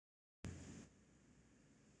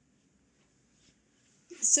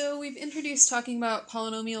So we've introduced talking about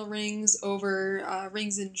polynomial rings over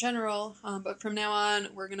rings in general, but from now on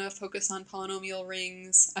we're going to focus on polynomial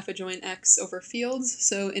rings f adjoin x over fields.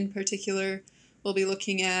 So in particular, we'll be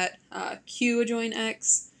looking at q adjoin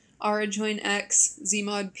x, r adjoin x, z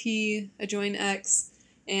mod p adjoin x,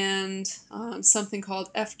 and something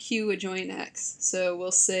called fq adjoin x. So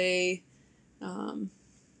we'll say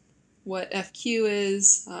what fq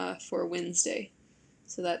is for Wednesday.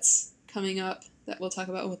 So that's coming up. That we'll talk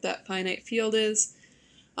about what that finite field is.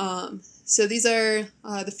 So these are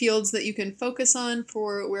the fields that you can focus on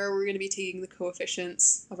for where we're going to be taking the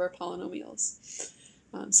coefficients of our polynomials.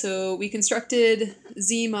 So we constructed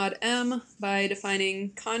z mod m by defining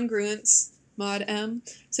congruence mod m.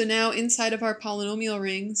 So now inside of our polynomial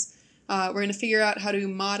rings, we're going to figure out how to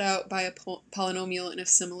mod out by a polynomial in a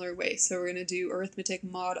similar way. So we're going to do arithmetic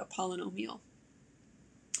mod a polynomial.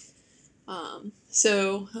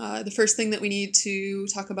 The first thing that we need to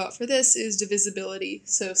talk about for this is divisibility.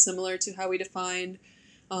 So similar to how we defined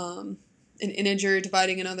an integer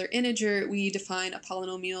dividing another integer, we define a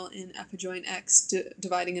polynomial in f adjoin x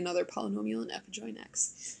dividing another polynomial in f adjoin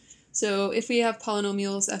x. So if we have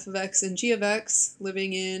polynomials f of x and g of x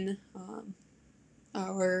living in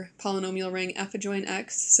our polynomial ring f adjoin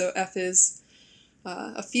x, so f is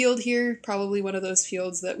a field here, probably one of those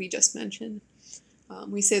fields that we just mentioned.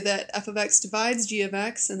 We say that f of x divides g of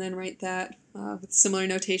x, and then write that with similar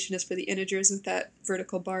notation as for the integers with that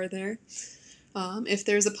vertical bar there. If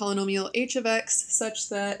there's a polynomial h of x such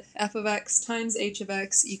that f of x times h of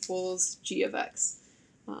x equals g of x.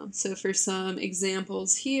 So for some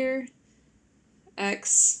examples here,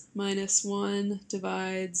 x minus 1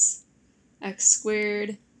 divides x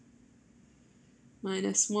squared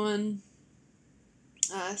minus 1.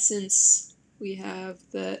 Since we have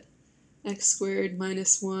that x squared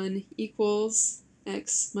minus 1 equals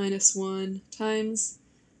x minus 1 times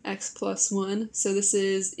x plus 1. So this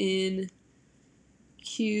is in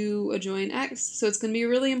q adjoin x. So it's going to be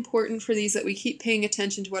really important for these that we keep paying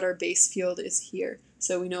attention to what our base field is here.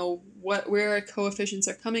 So we know where our coefficients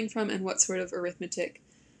are coming from and what sort of arithmetic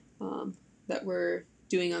that we're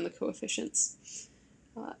doing on the coefficients.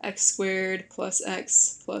 X squared plus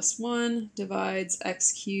x plus 1 divides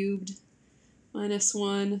x cubed minus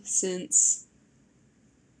 1, since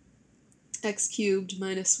x cubed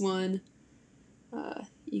minus 1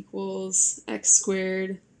 equals x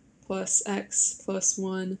squared plus x plus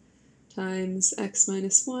 1 times x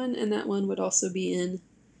minus 1, and that one would also be in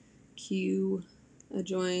q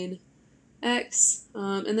adjoin x.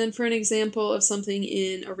 And then for an example of something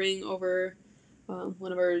in a ring over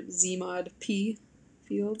one of our z mod p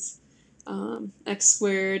fields, x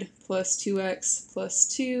squared plus 2x plus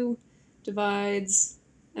 2 divides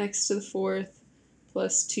x to the 4th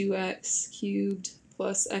plus 2x cubed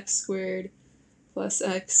plus x squared plus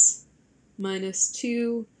x minus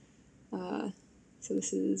 2. So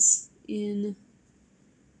this is in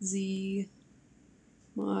z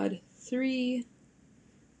mod 3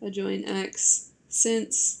 adjoin x,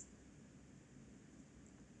 since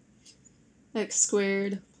x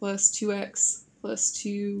squared plus 2x plus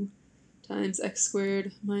 2 times x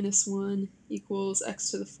squared minus 1 equals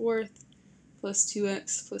x to the 4th plus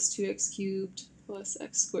 2x cubed plus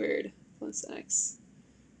x squared plus x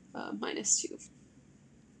minus 2.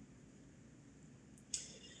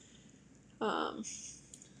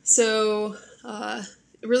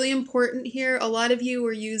 Really important here, a lot of you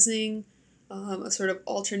are using a sort of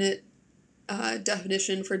alternate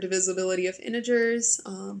definition for divisibility of integers,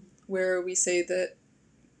 where we say that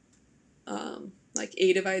like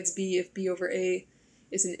a divides b if b over a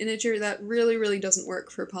is an integer. That really doesn't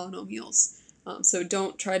work for polynomials. So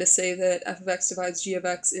don't try to say that f of x divides g of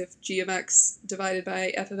x if g of x divided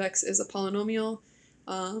by f of x is a polynomial.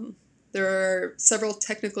 There are several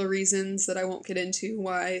technical reasons that I won't get into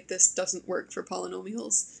why this doesn't work for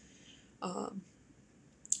polynomials.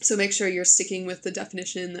 So make sure you're sticking with the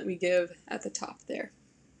definition that we give at the top there.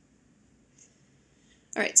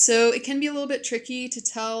 Alright, so it can be a little bit tricky to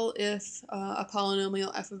tell if a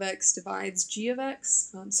polynomial f of x divides g of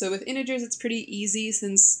x. So with integers it's pretty easy,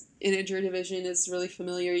 since integer division is really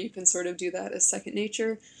familiar. You can sort of do that as second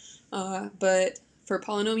nature. But for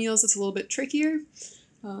polynomials it's a little bit trickier.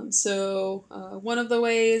 One of the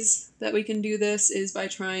ways that we can do this is by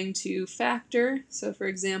trying to factor. So for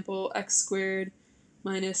example, x squared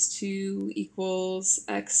minus 2 equals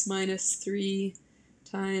x minus 3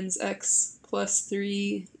 times x plus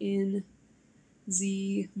 3 in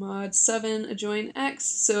z mod 7 adjoin x.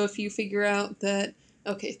 So if you figure out that,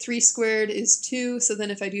 okay, 3 squared is 2, so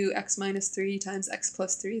then if I do x minus 3 times x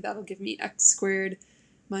plus 3, that'll give me x squared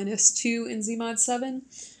minus 2 in z mod 7.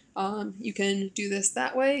 you can do this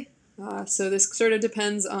that way. So this sort of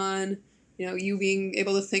depends on you being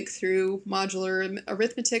able to think through modular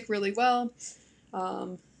arithmetic really well,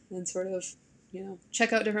 and sort of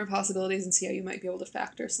check out different possibilities and see how you might be able to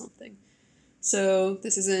factor something. So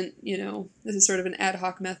this isn't, this is sort of an ad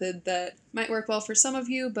hoc method that might work well for some of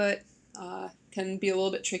you, but can be a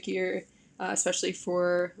little bit trickier, especially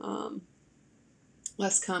for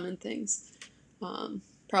less common things.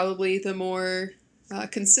 Probably the more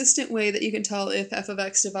consistent way that you can tell if f of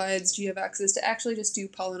x divides g of x is to actually just do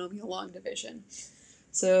polynomial long division.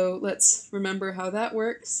 So let's remember how that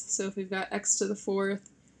works. So if we've got x to the fourth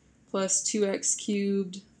plus 2x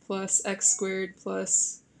cubed plus x squared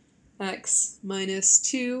plus x minus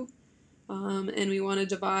 2, and we want to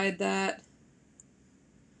divide that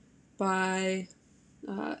by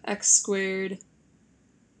x squared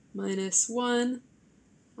minus 1,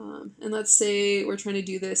 and let's say we're trying to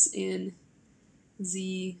do this in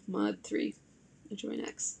z mod 3 adjoin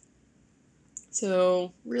x.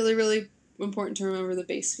 So really, really important to remember the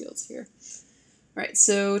base fields here. All right,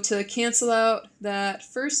 so to cancel out that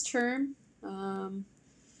first term,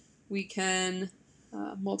 we can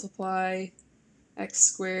multiply x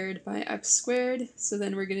squared by x squared. So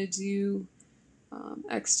then we're going to do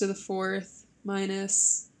x to the fourth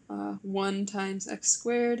minus 1 times x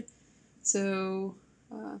squared. So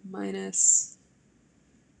minus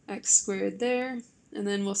x squared there. And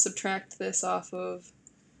then we'll subtract this off of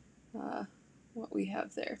what we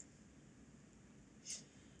have there.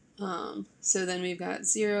 So then we've got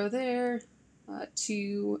 0 there,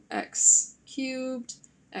 2x cubed,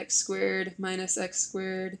 x squared minus x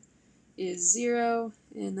squared is 0,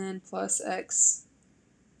 and then plus x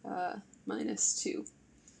minus 2.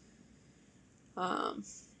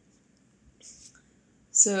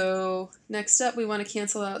 So next up we want to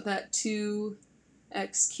cancel out that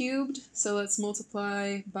 2x cubed, so let's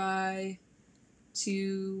multiply by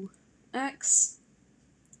 2x.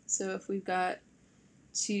 So if we've got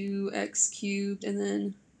 2x cubed and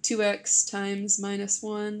then 2x times minus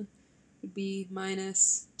 1 would be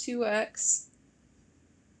minus 2x.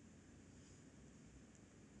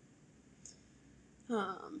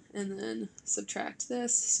 And then subtract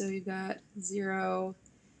this, so we've got 0,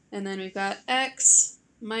 and then we've got x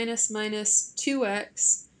minus minus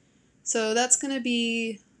 2x. So that's going to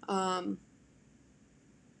be, wait a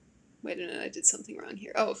minute, I did something wrong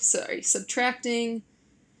here. Oh, sorry, subtracting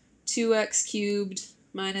 2x cubed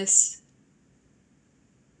minus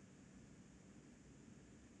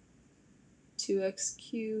 2x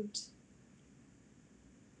cubed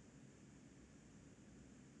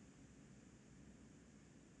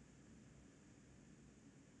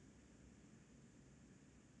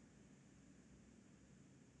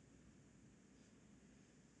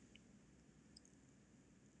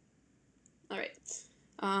all right,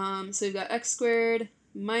 so we've got x squared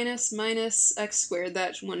minus minus x squared.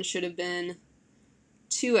 That one should have been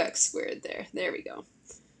 2x squared there. There we go.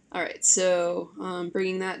 All right, so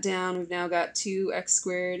bringing that down, we've now got 2x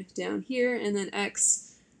squared down here, and then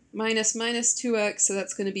x minus minus 2x, so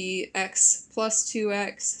that's going to be x plus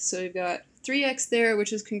 2x. So we've got 3x there,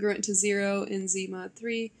 which is congruent to 0 in z mod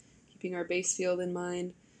 3, keeping our base field in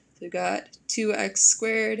mind. So we've got 2x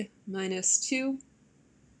squared minus 2.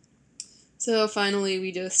 So finally,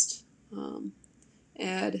 we just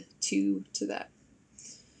add 2 to that.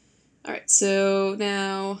 All right, so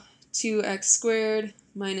now 2x squared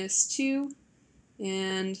minus 2,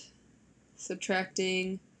 and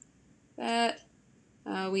subtracting that,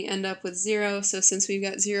 we end up with 0. So since we've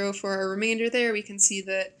got 0 for our remainder there, we can see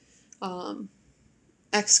that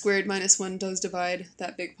x squared minus 1 does divide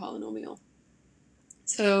that big polynomial.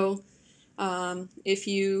 So if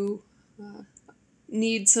you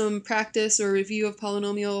need some practice or review of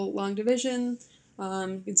polynomial long division,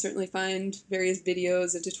 you can certainly find various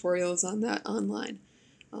videos and tutorials on that online.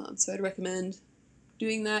 So I'd recommend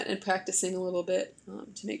doing that and practicing a little bit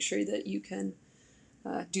to make sure that you can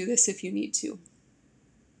do this if you need to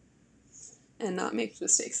and not make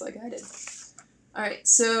mistakes like I did. All right,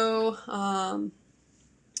 so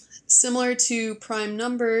similar to prime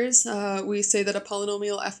numbers, we say that a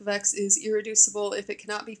polynomial f of x is irreducible if it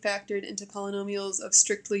cannot be factored into polynomials of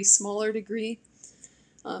strictly smaller degree.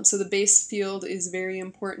 So the base field is very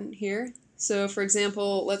important here. So for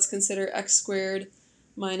example, let's consider x squared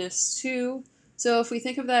minus 2. So if we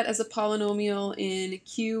think of that as a polynomial in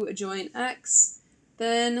Q adjoin x,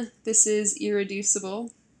 then this is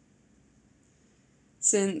irreducible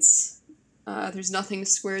since there's nothing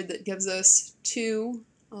squared that gives us 2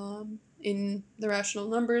 in the rational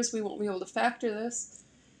numbers. We won't be able to factor this.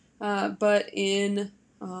 But in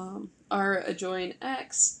our adjoin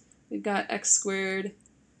x, we've got x squared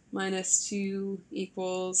minus 2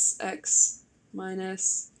 equals x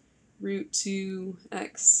minus root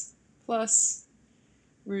 2x plus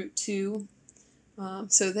root 2.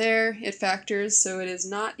 So there it factors, so it is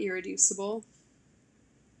not irreducible,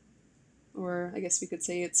 or I guess we could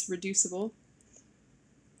say it's reducible.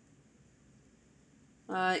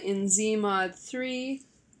 In z mod 3,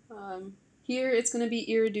 here it's going to be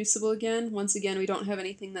irreducible again. Once again, we don't have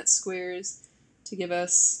anything that squares to give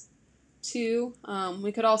us 2.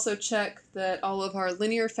 We could also check that all of our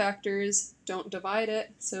linear factors don't divide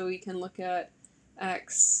it, so we can look at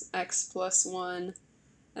x, x plus 1,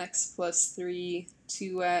 x plus 3,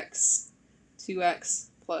 2x, 2x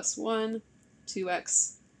plus 1,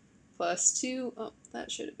 2x plus 2. Oh,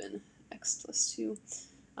 that should have been x plus 2.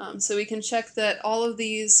 So we can check that all of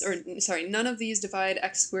these, or sorry, none of these divide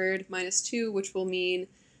x squared minus 2, which will mean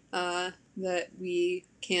that we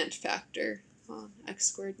can't factor x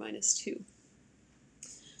squared minus 2.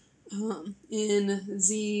 In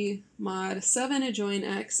z mod 7 adjoin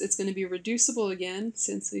x, it's going to be reducible again,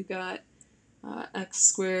 since we've got x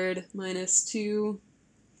squared minus 2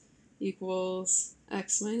 equals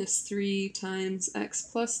x minus 3 times x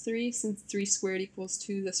plus 3. Since 3 squared equals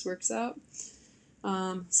 2, this works out.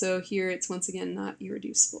 So here it's once again not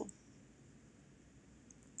irreducible.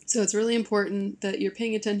 So it's really important that you're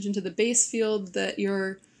paying attention to the base field that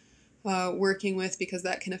you're working with, because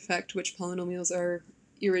that can affect which polynomials are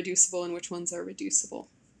irreducible and which ones are reducible.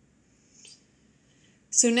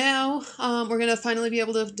 So now we're going to finally be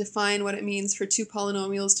able to define what it means for two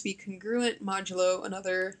polynomials to be congruent modulo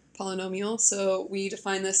another polynomial. So we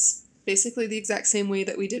define this basically the exact same way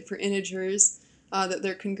that we did for integers, that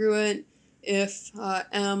they're congruent if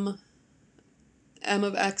m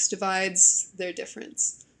of x divides their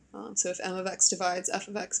difference. So if m of x divides f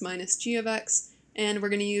of x minus g of x, and we're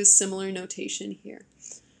going to use similar notation here.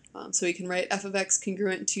 So we can write f of x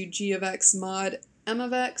congruent to g of x mod m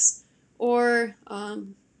of x, or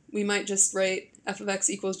we might just write f of x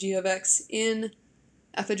equals g of x in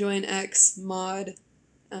f adjoin x mod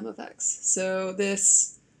m of x. So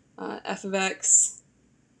this f of x,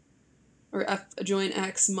 or f adjoin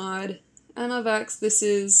x mod m of x, this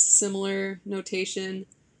is similar notation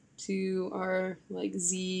to our like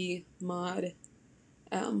z mod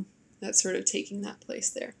m. That's sort of taking that place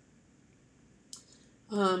there.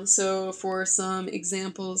 So for some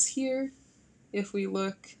examples here, if we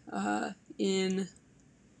look in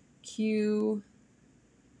Q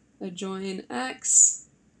adjoin x,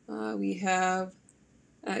 we have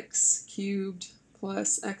x cubed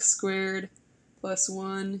plus x squared plus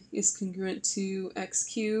 1 is congruent to x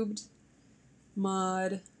cubed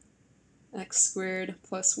mod x squared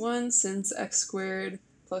plus 1, since x squared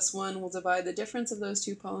plus 1 will divide the difference of those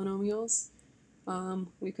two polynomials.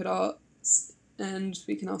 We can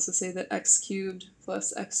also say that x cubed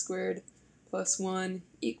plus x squared plus 1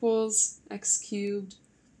 equals x cubed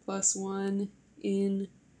plus 1 in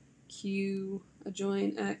Q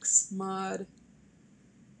adjoin x mod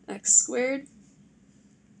x squared.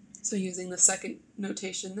 So using the second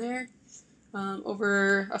notation there.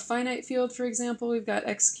 Over a finite field, for example, we've got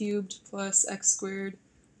x cubed plus x squared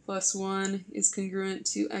plus 1 is congruent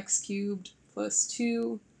to x cubed plus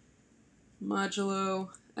 2 modulo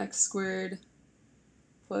x squared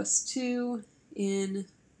plus 2 in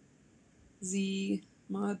z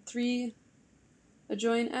mod 3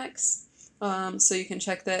 adjoin x. So you can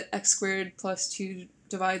check that x squared plus 2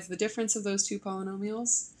 divides the difference of those two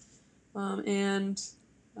polynomials. And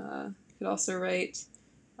you could also write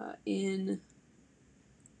in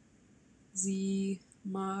z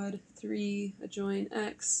mod 3 adjoin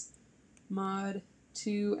x mod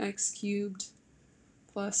 2x cubed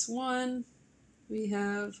plus 1, we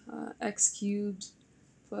have x cubed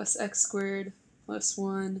plus x squared plus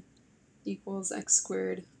 1 equals x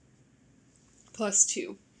squared plus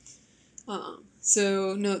 2.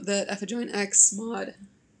 So note that f adjoin x mod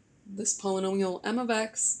this polynomial m of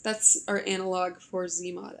x, that's our analog for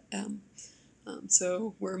z mod m.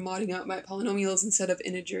 So we're modding out by polynomials instead of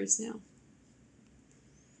integers now.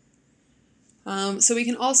 So we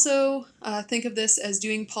can also think of this as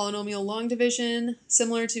doing polynomial long division,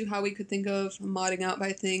 similar to how we could think of modding out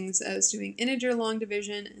by things as doing integer long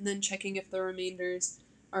division, and then checking if the remainders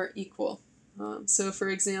are equal. So for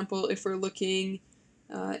example, if we're looking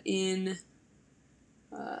in,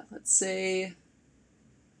 let's say,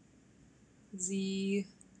 z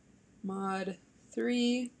mod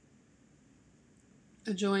 3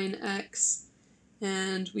 adjoin x,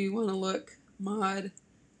 and we want to look mod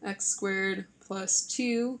x squared plus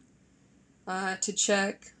 2 to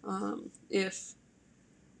check if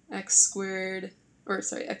x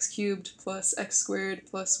cubed plus x squared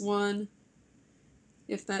plus 1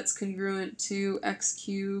 if that's congruent to x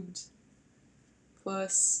cubed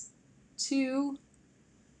plus 2,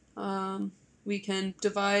 we can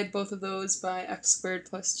divide both of those by x squared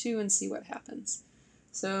plus 2 and see what happens.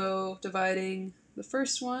 So dividing the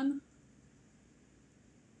first one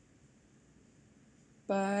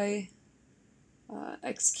by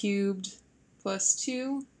x cubed plus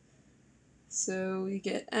 2, so we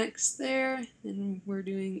get x there, and we're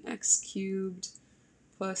doing x cubed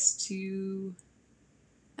plus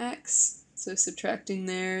 2x, so subtracting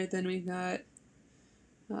there, then we've got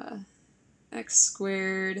x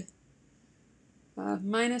squared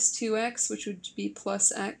minus 2x, which would be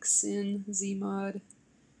plus x in z mod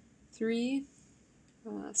 3.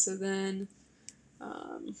 So then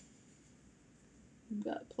we've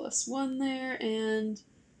got plus 1 there, and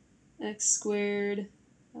x squared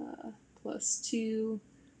plus 2.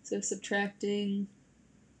 So subtracting,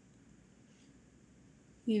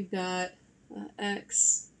 you've got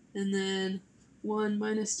x, and then 1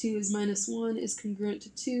 minus 2 is minus 1 is congruent to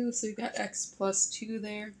 2, so you've got x plus 2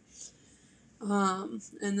 there. And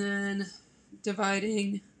then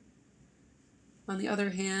dividing, on the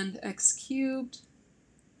other hand, x cubed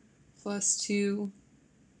plus 2.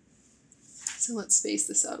 So let's space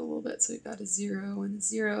this out a little bit. So we've got a 0 and a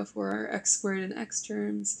 0 for our x squared and x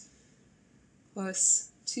terms,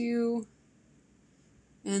 plus 2.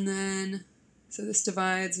 And then, so this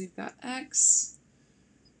divides, we've got x,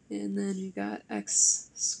 and then we've got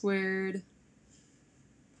x squared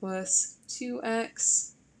plus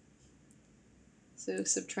 2x. So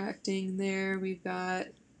subtracting there, we've got,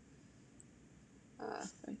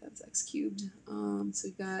 sorry, that was x cubed. So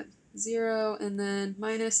we've got 0, and then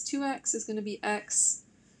minus 2x is going to be x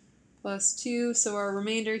plus 2. So our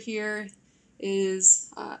remainder here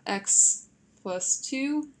is x plus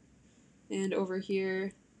 2, and over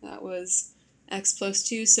here that was x plus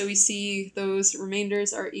 2. So we see those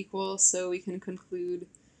remainders are equal, so we can conclude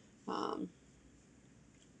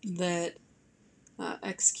that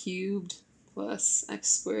x cubed plus x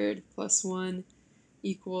squared plus 1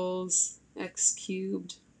 equals x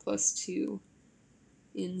cubed plus 2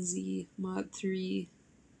 in z mod 3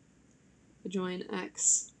 adjoin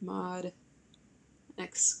x mod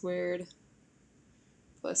x squared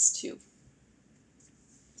plus 2.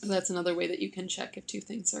 So that's another way that you can check if two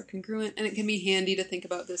things are congruent, and it can be handy to think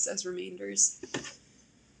about this as remainders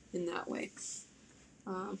in that way.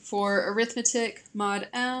 For arithmetic mod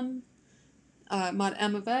m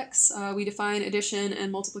of x, we define addition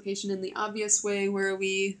and multiplication in the obvious way, where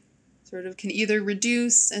we sort of can either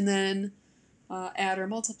reduce and then add or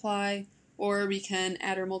multiply, or we can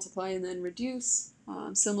add or multiply and then reduce,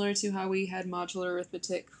 similar to how we had modular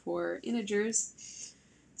arithmetic for integers.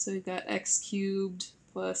 So we've got x cubed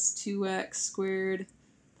plus 2x squared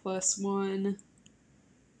plus 1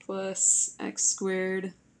 plus x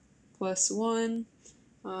squared plus 1.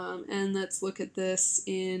 And let's look at this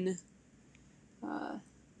in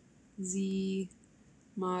z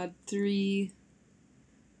mod 3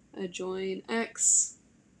 adjoin x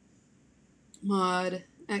mod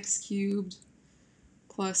x cubed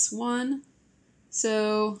plus 1.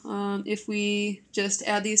 So if we just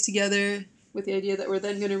add these together with the idea that we're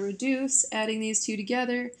then going to reduce, adding these two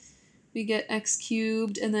together, we get x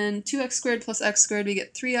cubed, and then 2x squared plus x squared, we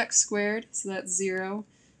get 3x squared, so that's 0.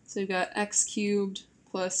 So we've got x cubed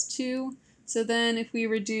plus 2. So then if we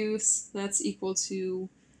reduce, that's equal to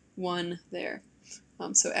 1 there.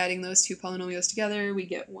 So adding those two polynomials together, we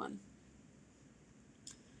get 1.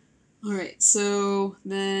 Alright, so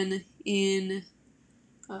then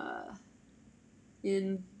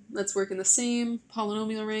let's work in the same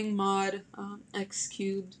polynomial ring, mod x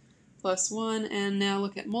cubed plus 1, and now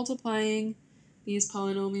look at multiplying these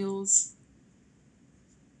polynomials.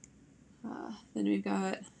 Then we've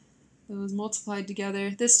got those multiplied together.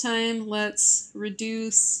 This time let's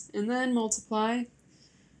reduce and then multiply.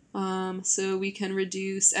 So we can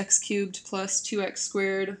reduce x cubed plus 2x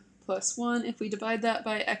squared plus 1. If we divide that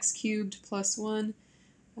by x cubed plus 1,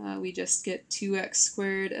 we just get 2x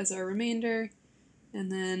squared as our remainder. And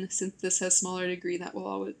then since this has smaller degree, that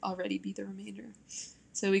will already be the remainder.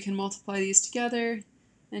 So we can multiply these together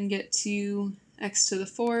and get 2x to the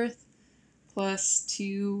 4th plus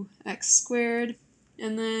 2x squared.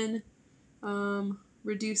 And then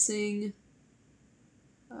reducing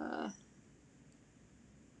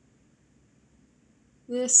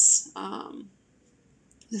this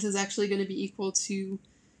is actually going to be equal to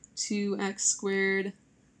 2x squared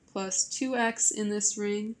plus 2x in this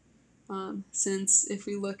ring, since if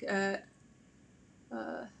we look at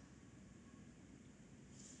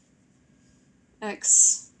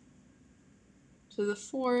x to the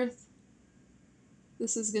 4th,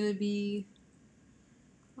 this is going to be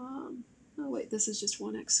oh wait, this is just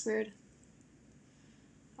 1x squared.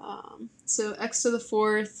 So x to the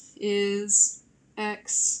fourth is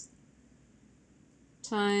x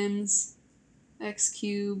times x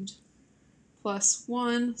cubed plus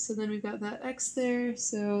 1, so then we've got that x there,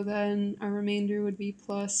 so then our remainder would be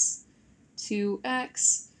plus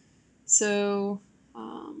 2x. So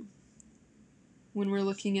when we're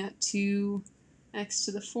looking at 2x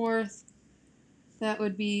to the fourth, that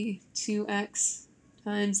would be 2x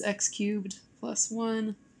times x cubed plus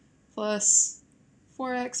 1 plus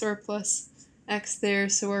 4x, or plus x there,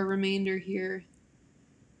 so our remainder here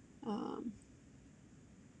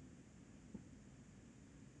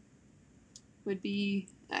would be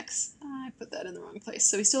x. I put that in the wrong place.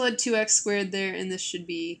 So we still had 2x squared there, and this should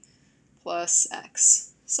be plus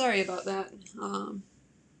x. Sorry about that.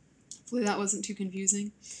 Hopefully that wasn't too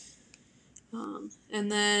confusing.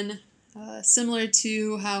 And then similar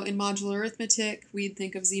to how in modular arithmetic we'd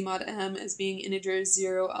think of z mod m as being integers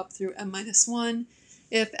 0 up through m minus 1.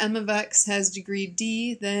 If m of x has degree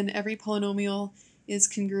d, then every polynomial is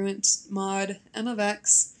congruent mod m of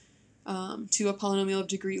x to a polynomial of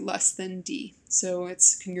degree less than d. So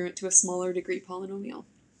it's congruent to a smaller degree polynomial.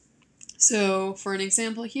 So for an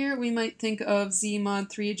example here, we might think of z mod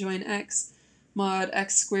 3 adjoin x mod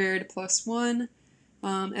x squared plus 1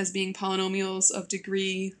 as being polynomials of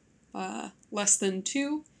degree less than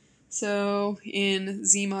 2. So in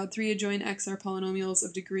z mod 3 adjoin x are polynomials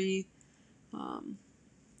of degree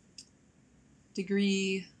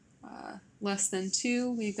less than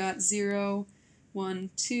 2. We've got 0, 1,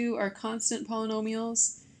 2 are constant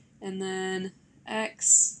polynomials, and then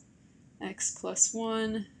x plus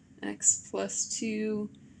 1, x plus 2,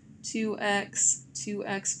 2x,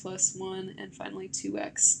 2x plus 1, and finally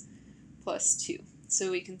 2x plus 2. So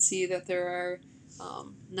we can see that there are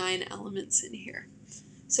 9 elements in here.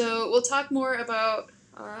 So we'll talk more about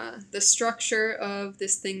the structure of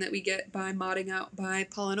this thing that we get by modding out by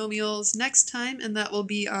polynomials next time, and that will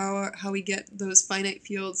be how we get those finite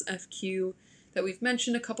fields FQ that we've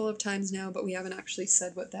mentioned a couple of times now, but we haven't actually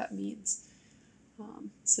said what that means.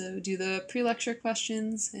 So do the pre-lecture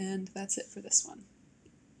questions, and that's it for this one.